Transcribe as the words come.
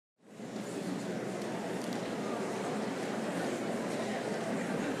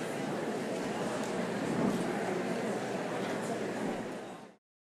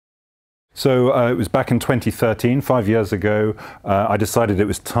So it was back in 2013, 5 years ago. I decided it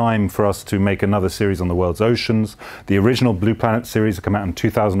was time for us to make another series on the world's oceans. The original Blue Planet series came out in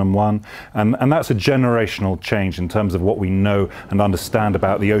 2001, and that's a generational change in terms of what we know and understand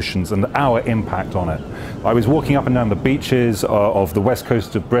about the oceans and our impact on it. I was walking up and down the beaches of the west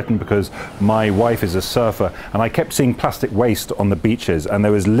coast of Britain because my wife is a surfer, and I kept seeing plastic waste on the beaches, and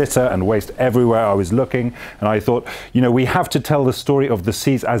there was litter and waste everywhere I was looking, and I thought, you know, we have to tell the story of the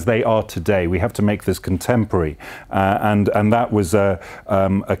seas as they are today. We have to make this contemporary, and that was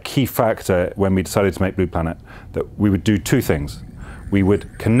a key factor when we decided to make Blue Planet, that we would do two things. We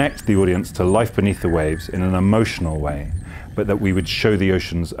would connect the audience to life beneath the waves in an emotional way, but that we would show the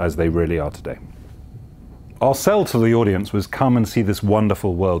oceans as they really are today. Our sell to the audience was come and see this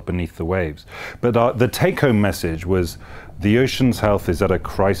wonderful world beneath the waves. But the take-home message was the ocean's health is at a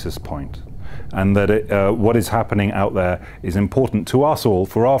crisis point, and that what is happening out there is important to us all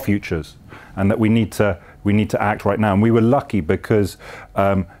for our futures, and that we need to act right now. And we were lucky because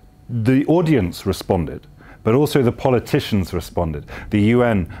the audience responded, but also the politicians responded. The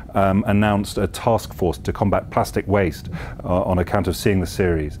UN announced a task force to combat plastic waste on account of seeing the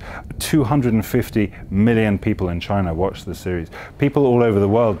series. 250 million people in China watched the series. People all over the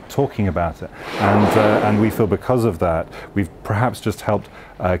world talking about it. And we feel because of that, we've perhaps just helped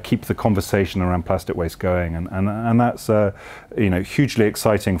keep the conversation around plastic waste going. And that's you know, hugely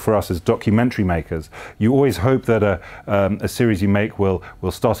exciting for us as documentary makers. You always hope that a series you make will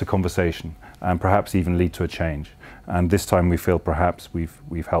start a conversation and perhaps even lead to a change. And this time we feel perhaps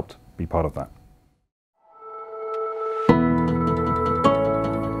we've helped be part of that.